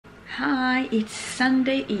Hi, it's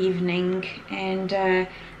Sunday evening and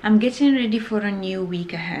I'm getting ready for a new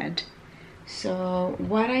week ahead. So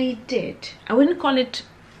what I did, I wouldn't call it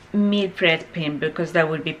meal prepping because that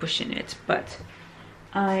would be pushing it, but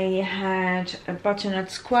I had a butternut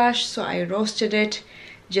squash, so I roasted it,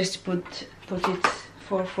 just put it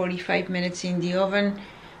for 45 minutes in the oven.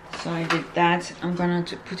 So I did that. I'm gonna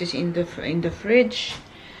put it in the fridge.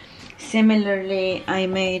 Similarly, I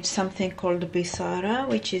made something called bisara,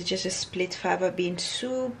 which is just a split fava bean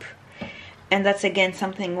soup, and that's again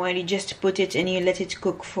something where you just put it and you let it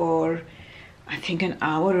cook for I think an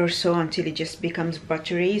hour or so until it just becomes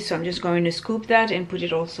buttery. So I'm just going to scoop that and put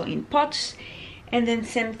it also in pots. And then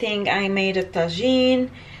same thing, I made a tagine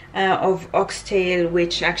of oxtail,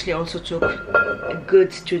 which actually also took a good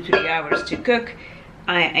 2-3 hours to cook.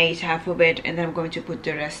 I ate half of it and then I'm going to put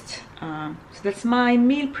the rest. So that's my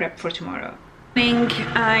meal prep for tomorrow.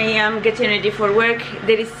 I am getting ready for work.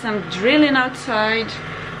 There is some drilling outside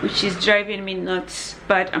which is driving me nuts,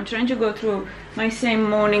 but I'm trying to go through my same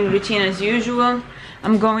morning routine as usual.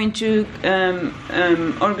 I'm going to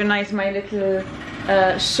organize my little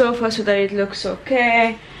sofa so that it looks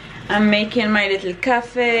okay. I'm making my little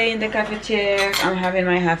cafe in the cafetiere. I'm having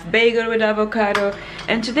my half bagel with avocado,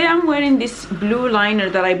 and today I'm wearing this blue liner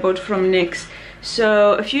that I bought from NYX.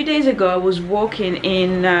 So a few days ago I was walking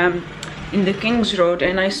in the King's Road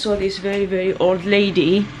and I saw this very old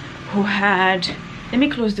lady who had, let me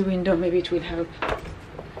close the window, maybe it will help.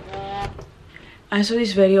 I saw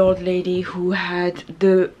this very old lady who had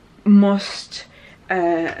the most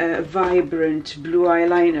vibrant blue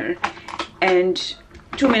eyeliner, and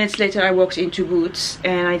 2 minutes later I walked into Boots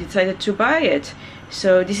and I decided to buy it.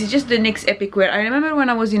 So this is just the NYX Epic Wear. I remember when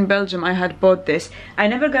I was in Belgium I had bought this. I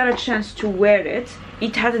never got a chance to wear it.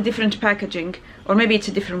 It had a different packaging, or maybe it's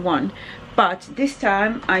a different one, but this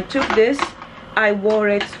time I took this. I wore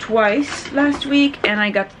it twice last week and I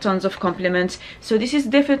got tons of compliments. So this is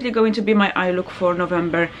definitely going to be my eye look for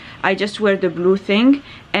November. I just wear the blue thing,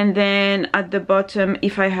 and then at the bottom,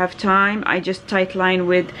 if I have time, I just tight line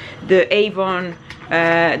with the Avon,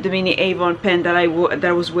 the mini Avon pen that I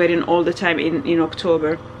was wearing all the time in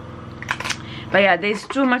October. But yeah, there's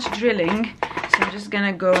too much drilling, so I'm just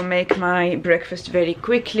gonna go make my breakfast very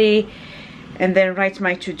quickly and then write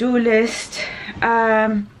my to-do list.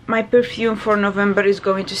 My perfume for November is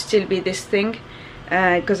going to still be this thing,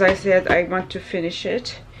 because I said I want to finish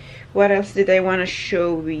it. What else did I want to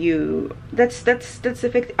show you? That's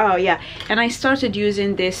effective. Oh yeah, and I started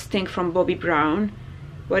using this thing from Bobbi Brown.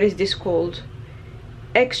 What is this called?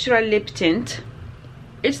 Extra lip tint.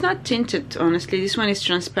 It's not tinted, honestly. This one is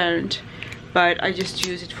transparent, but I just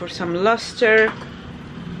use it for some luster.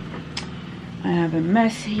 I have a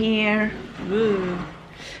mess here. Ooh.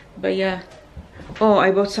 But yeah. Oh,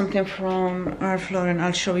 I bought something from Ralph Lauren.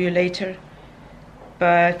 I'll show you later.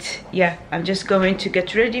 But yeah, I'm just going to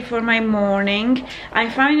get ready for my morning. I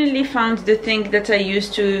finally found the thing that I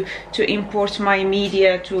used to import my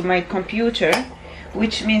media to my computer,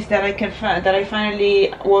 which means that I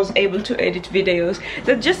finally was able to edit videos.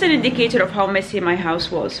 That's just an indicator of how messy my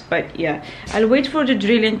house was. But yeah, I'll wait for the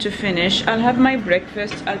drilling to finish. I'll have my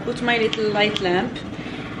breakfast. I'll put my little light lamp,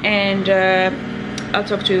 and I'll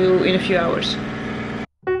talk to you in a few hours.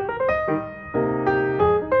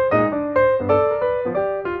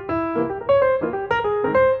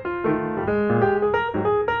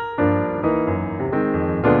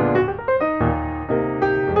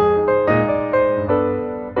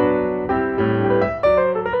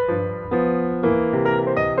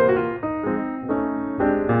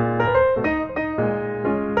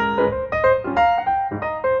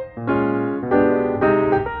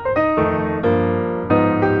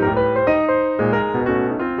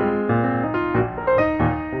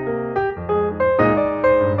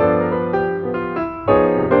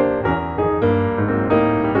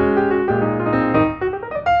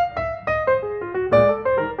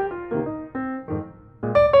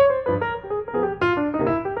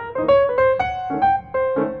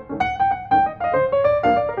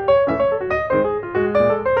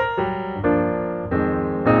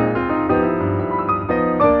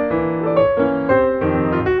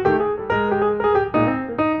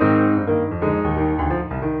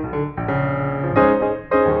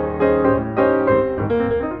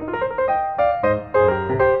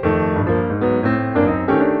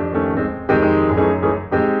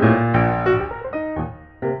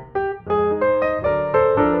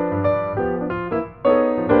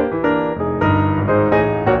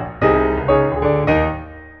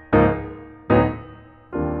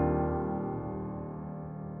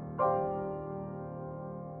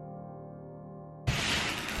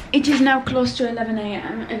 now close to 11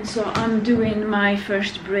 a.m. and so I'm doing my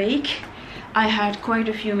first break. I had quite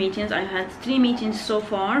a few meetings. I had 3 meetings so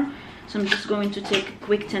far, so I'm just going to take a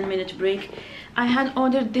quick 10-minute break. I had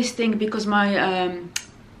ordered this thing because my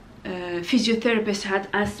physiotherapist had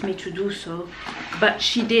asked me to do so, but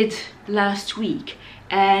she did last week,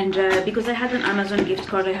 and because I had an Amazon gift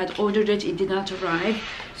card, I had ordered it, it did not arrive,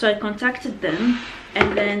 so I contacted them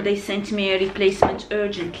and then they sent me a replacement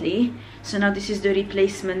urgently. So now this is the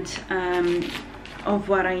replacement of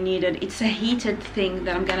what I needed. It's a heated thing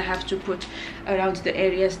that I'm gonna have to put around the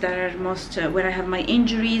areas that are most where I have my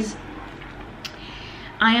injuries.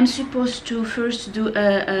 I am supposed to first do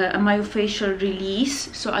a myofascial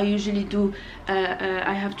release, so I usually do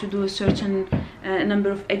I have to do a certain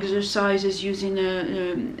number of exercises using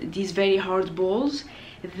these very hard balls.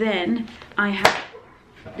 Then I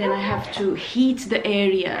have to heat the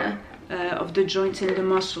area of the joints and the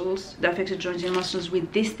muscles, the affected joints and muscles,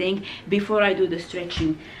 with this thing before I do the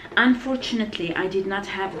stretching. Unfortunately, I did not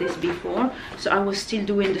have this before, so I was still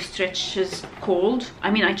doing the stretches cold.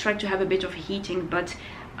 I mean, I tried to have a bit of heating, but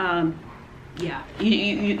yeah,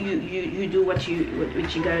 you do what you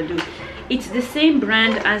gotta do. It's the same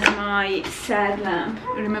brand as my sad lamp.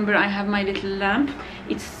 Remember, I have my little lamp.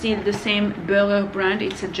 It's still the same Burger brand.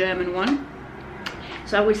 It's a German one,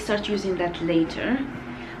 so I will start using that later.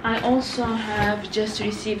 I also have just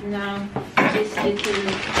received now this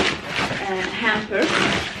little hamper.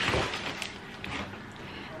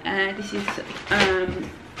 This is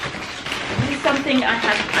something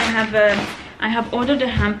I have ordered a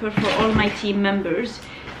hamper for all my team members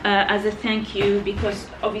as a thank you, because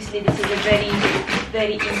obviously this is a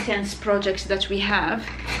very intense project that we have,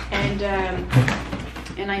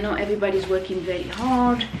 and I know everybody's working very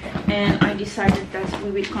hard, and I decided that we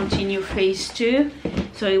will continue phase 2.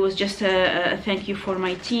 So it was just a thank you for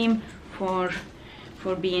my team for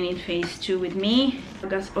being in phase 2 with me. I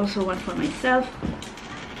got also one for myself,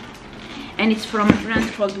 and it's from a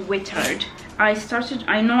brand called Wittard.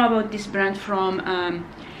 I know about this brand from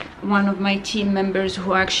one of my team members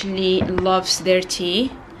who actually loves their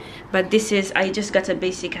tea, but this is, I just got a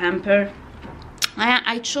basic hamper.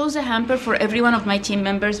 I chose a hamper for every one of my team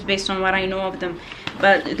members based on what I know of them,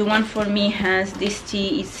 but the one for me has this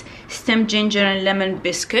tea. It's stem ginger and lemon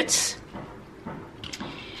biscuits,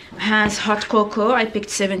 has hot cocoa. I picked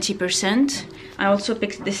 70%. I also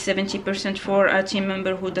picked this 70% for a team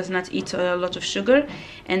member who does not eat a lot of sugar,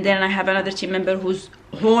 and then I have another team member whose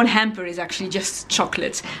whole hamper is actually just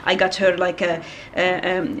chocolates. I got her like a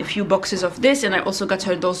few boxes of this, and I also got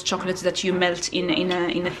her those chocolates that you melt in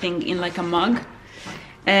a thing, in like a mug.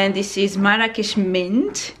 And this is Marrakesh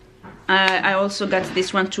mint. I also got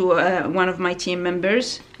this one to one of my team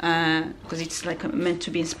members because it's like meant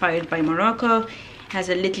to be inspired by Morocco. Has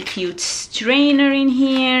a little cute strainer in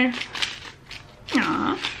here.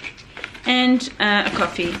 Aww. And a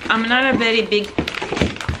coffee. I'm not a very big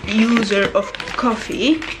user of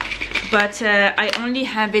coffee, but I only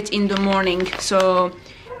have it in the morning, so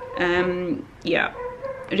yeah,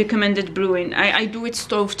 recommended brewing. I do it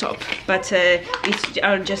stovetop, but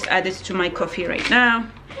I'll just add it to my coffee right now,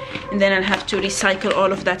 and then I'll have to recycle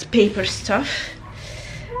all of that paper stuff.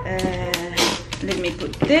 Let me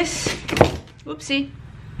put this. Whoopsie.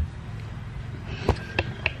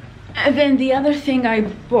 And then the other thing I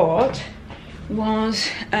bought was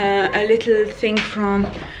a little thing from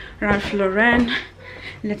Ralph Lauren.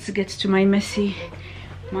 Let's get to my messy,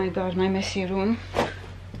 my god, my messy room.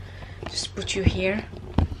 Just put you here.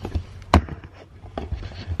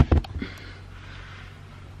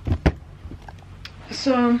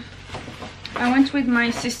 So I went with my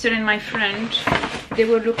sister and my friend. They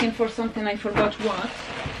were looking for something, I forgot what,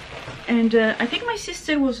 and I think my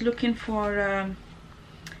sister was looking for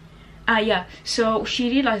yeah, so she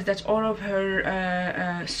realized that all of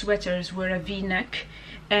her sweaters were a V-neck,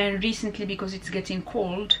 and recently, because it's getting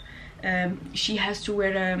cold, she has to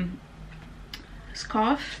wear a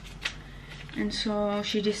scarf, and so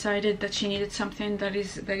she decided that she needed something that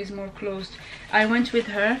is more closed. I went with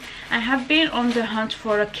her. I have been on the hunt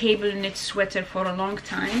for a cable knit sweater for a long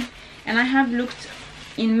time, and I have looked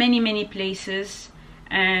in many places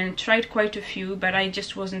and tried quite a few, but I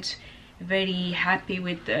just wasn't very happy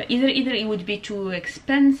with either it would be too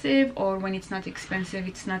expensive, or when it's not expensive,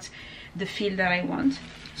 it's not the feel that I want.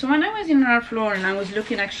 So when I was in Ralph Lauren, I was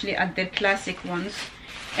looking actually at their classic ones,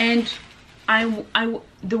 and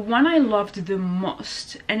the one I loved the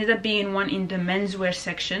most ended up being one in the menswear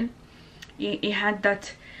section. It had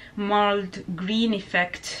that mild green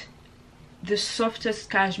effect, the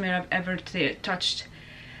softest cashmere I've ever touched.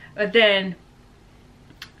 But then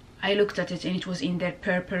I looked at it and it was in their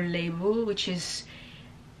purple label, which is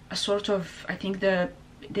a sort of, I think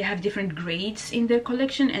they have different grades in their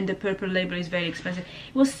collection, and the purple label is very expensive.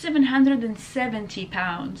 It was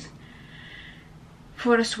 £770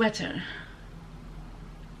 for a sweater.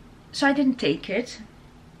 So I didn't take it,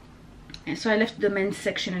 and so I left the men's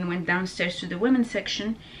section and went downstairs to the women's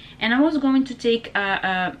section, and I was going to take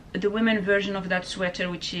the women version of that sweater,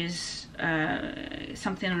 which is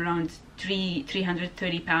something around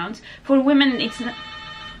 £330. For women it's not.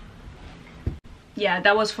 Yeah,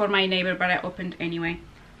 that was for my neighbor, but I opened anyway.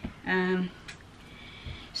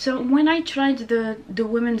 So when I tried the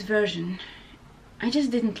women's version, I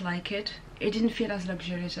just didn't like it. It didn't feel as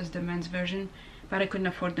luxurious as the men's version, but I couldn't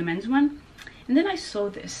afford the men's one. And then I saw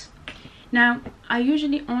this. Now, I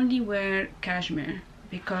usually only wear cashmere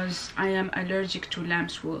because I am allergic to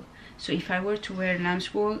lamb's wool. So if I were to wear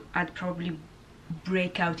lamb's wool, I'd probably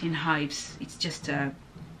break out in hives. It's just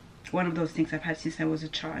one of those things I've had since I was a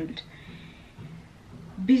child.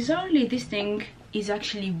 Bizarrely, this thing is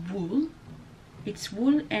actually wool. It's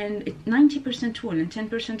wool, and 90% wool and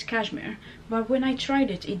 10% cashmere. But when I tried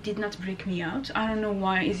it, it did not break me out. I don't know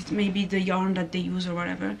why. Is it maybe the yarn that they use or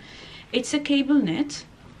whatever? It's a cable knit.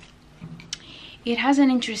 It has an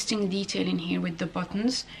interesting detail in here with the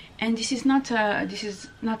buttons, and this is not a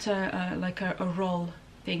like a roll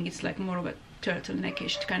thing. It's like more of a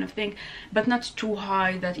turtleneckish kind of thing, but not too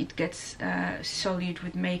high that it gets sullied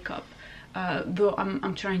with makeup. Though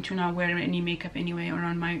I'm trying to not wear any makeup anyway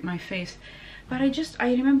around my face. But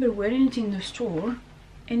I remember wearing it in the store,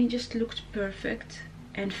 and it just looked perfect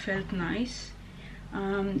and felt nice.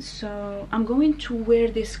 So I'm going to wear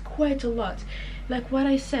this quite a lot. Like what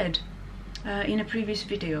I said in a previous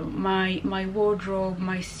video, my wardrobe,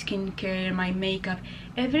 my skincare, my makeup,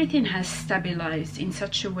 everything has stabilized in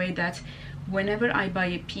such a way that whenever I buy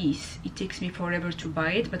a piece, it takes me forever to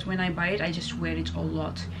buy it, but when I buy it, I just wear it a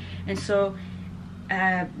lot. And so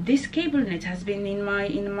this cable knit has been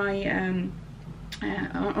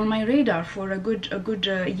on my radar for a good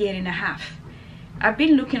year and a half. I've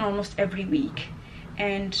been looking almost every week,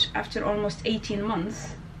 and after almost 18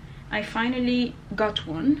 months, I finally got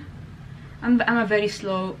one. I'm a very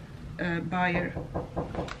slow buyer.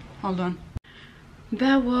 Hold on.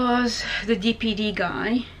 That was the DPD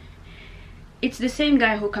guy. It's the same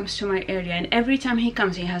guy who comes to my area, and every time he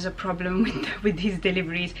comes he has a problem with his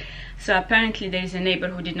deliveries. So apparently there is a neighbor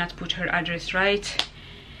who did not put her address right,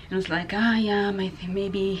 and I was like, yeah,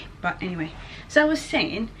 maybe, but anyway. So I was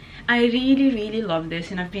saying, I really love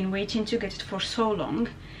this, and I've been waiting to get it for so long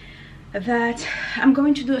that I'm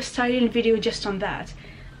going to do a styling video just on that,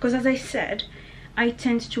 because as I said, I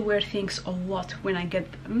tend to wear things a lot when I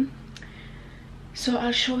get them. So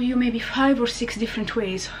I'll show you maybe 5 or 6 different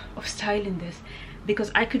ways of styling this,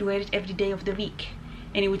 because I could wear it every day of the week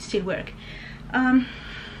and it would still work.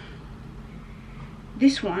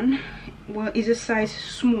 This one is a size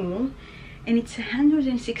small, and it's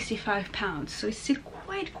 £165, so it's still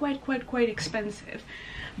quite expensive.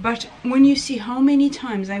 But when you see how many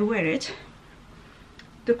times I wear it,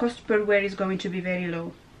 the cost per wear is going to be very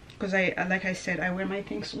low, because like I said, I wear my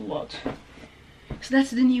things a lot. So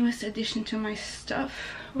that's the newest addition to my stuff.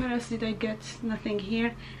 What else did I get? Nothing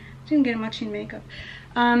here. Didn't get much in makeup.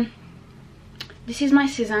 This is my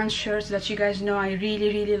Sezane shirt that you guys know I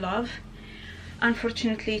really love.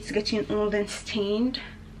 Unfortunately, it's getting old and stained.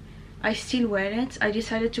 I still wear it. I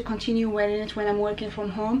decided to continue wearing it when I'm working from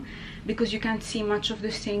home, because you can't see much of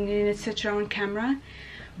the staining, etc. on camera.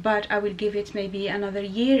 But I will give it maybe another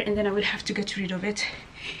year, and then I will have to get rid of it.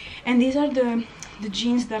 And these are the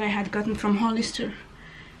jeans that I had gotten from Hollister.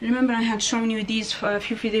 Remember, I had shown you these a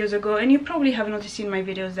few videos ago, and you probably have noticed in my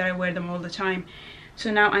videos that I wear them all the time. So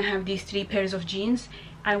now I have these 3 pairs of jeans.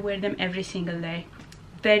 I wear them every single day.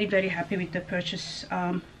 Very happy with the purchase.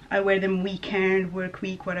 I wear them weekend, work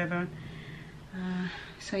week, whatever.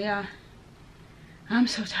 So yeah, I'm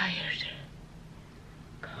so tired.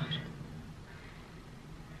 God.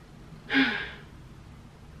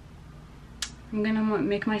 I'm gonna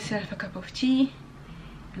make myself a cup of tea,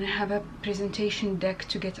 and I have a presentation deck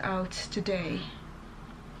to get out today,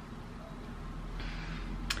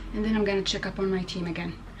 and then I'm gonna check up on my team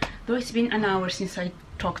again, though it's been an hour since I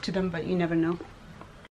talked to them, but you never know.